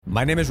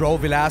My name is Raul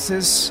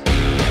Villacis,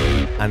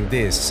 and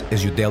this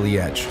is your Daily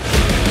Edge.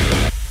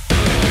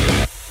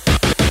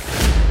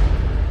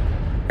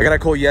 I got a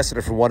call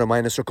yesterday from one of my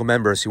Inner Circle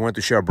members. He wanted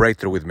to share a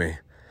breakthrough with me.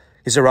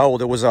 He said, Raul,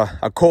 there was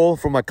a call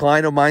from a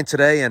client of mine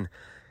today, and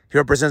he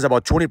represents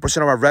about 20%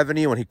 of our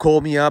revenue, and he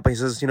called me up, and he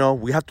says,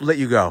 we have to let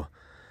you go,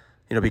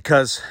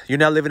 because you're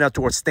not living up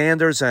to our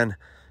standards, and,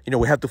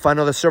 we have to find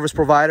another service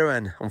provider,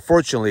 and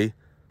unfortunately,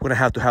 we're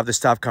going to have this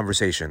tough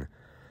conversation.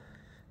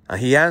 And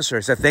he answered,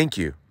 he said, thank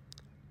you.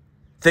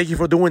 Thank you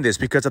for doing this,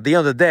 because at the end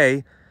of the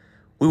day,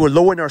 we were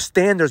lowering our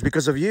standards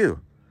because of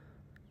you.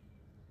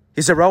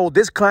 He said, Raul,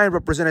 this client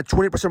represented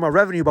 20% of my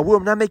revenue, but we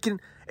were not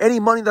making any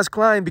money in this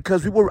client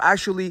because we were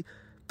actually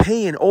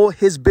paying all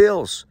his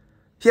bills.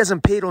 He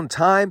hasn't paid on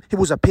time. He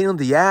was a pain in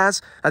the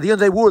ass. At the end of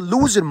the day, we were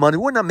losing money.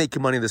 We were not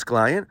making money in this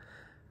client.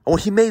 And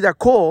when he made that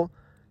call,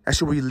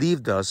 actually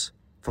relieved us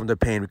from the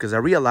pain, because I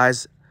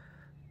realized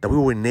that we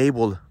would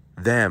enable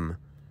them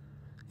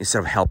instead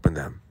of helping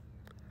them.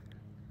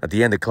 At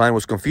the end, the client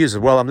was confused.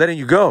 Well, I'm letting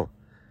you go.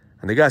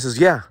 And the guy says,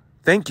 yeah,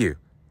 thank you.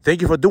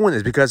 Thank you for doing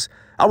this, because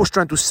I was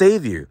trying to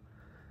save you.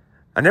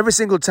 And every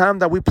single time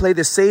that we play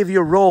the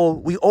savior role,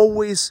 we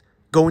always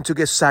going to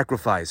get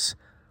sacrificed.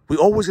 We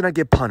always going to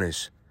get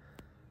punished.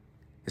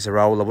 He said,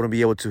 Raul, I wouldn't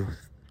be able to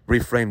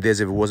reframe this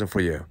if it wasn't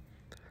for you,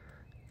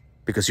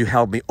 because you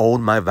helped me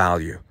own my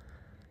value.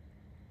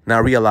 Now I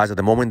realize that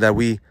the moment that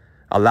we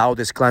allow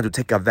this client to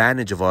take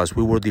advantage of us,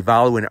 we were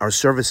devaluing our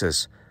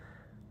services.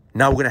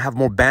 Now we're going to have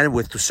more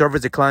bandwidth to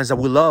service the clients that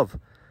we love.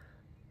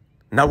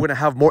 Now we're going to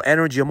have more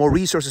energy and more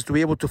resources to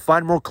be able to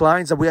find more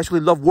clients that we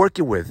actually love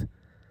working with.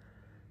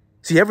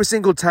 See, every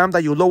single time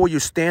that you lower your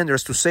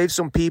standards to save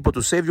some people,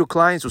 to save your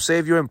clients, to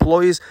save your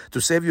employees, to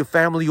save your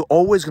family, you're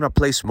always going to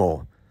play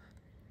small.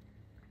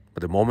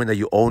 But the moment that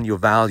you own your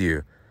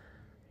value,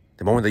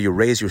 the moment that you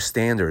raise your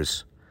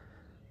standards,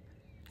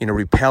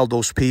 repel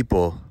those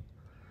people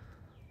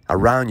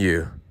around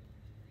you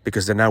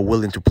because they're not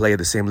willing to play at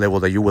the same level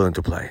that you're willing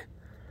to play.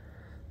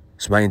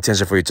 So my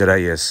intention for you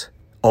today is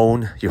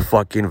own your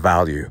fucking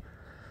value.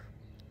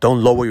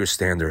 Don't lower your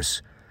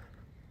standards.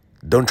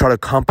 Don't try to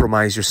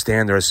compromise your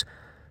standards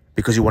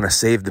because you want to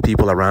save the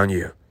people around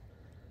you.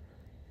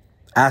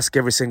 Ask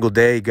every single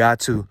day God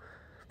to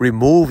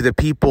remove the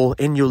people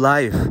in your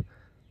life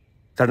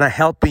that are not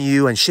helping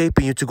you and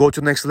shaping you to go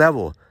to the next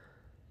level.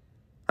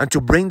 And to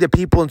bring the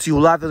people into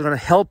your life that are going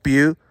to help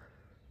you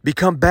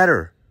become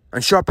better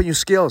and sharpen your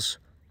skills.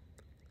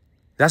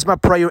 That's my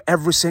prayer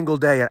every single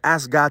day. I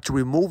ask God to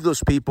remove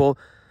those people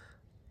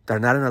that are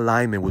not in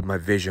alignment with my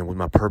vision, with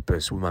my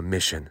purpose, with my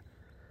mission.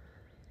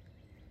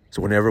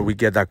 So whenever we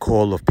get that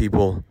call of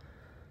people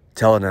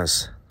telling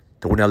us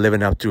that we're not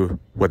living up to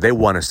what they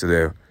want us to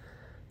do,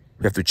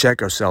 we have to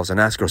check ourselves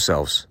and ask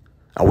ourselves,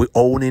 are we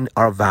owning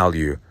our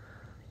value,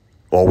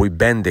 or are we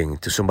bending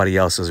to somebody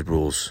else's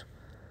rules?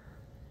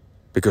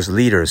 Because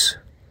leaders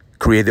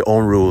create their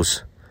own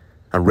rules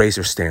and raise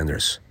their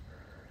standards.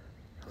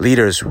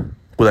 Leaders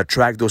will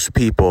attract those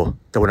people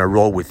that want to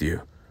roll with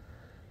you.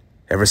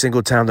 Every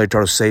single time they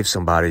try to save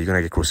somebody, you're going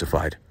to get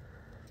crucified.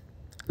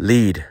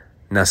 Lead,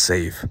 not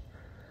save.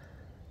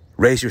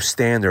 Raise your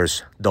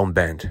standards, don't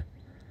bend.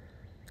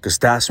 Because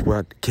that's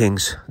what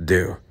kings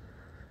do.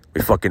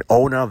 We fucking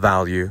own our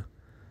value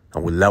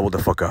and we level the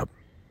fuck up.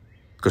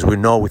 Because we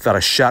know without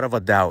a shadow of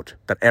a doubt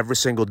that every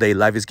single day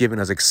life is giving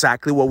us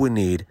exactly what we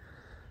need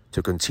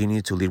to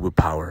continue to lead with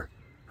power.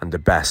 And the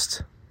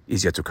best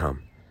is yet to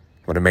come.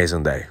 What an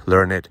amazing day.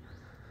 Learn it,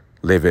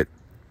 live it,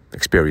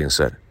 experience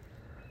it.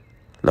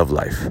 Love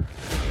life.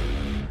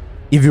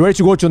 If you're ready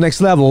to go to the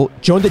next level,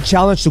 join the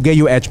challenge to get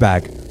your edge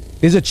back.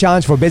 This is a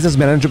challenge for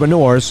businessmen and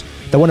entrepreneurs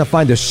that want to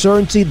find the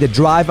certainty, the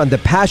drive, and the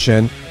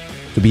passion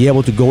to be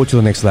able to go to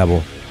the next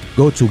level.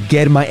 Go to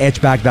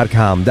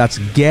getmyedgeback.com. That's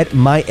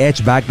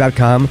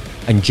getmyedgeback.com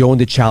and join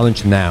the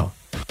challenge now.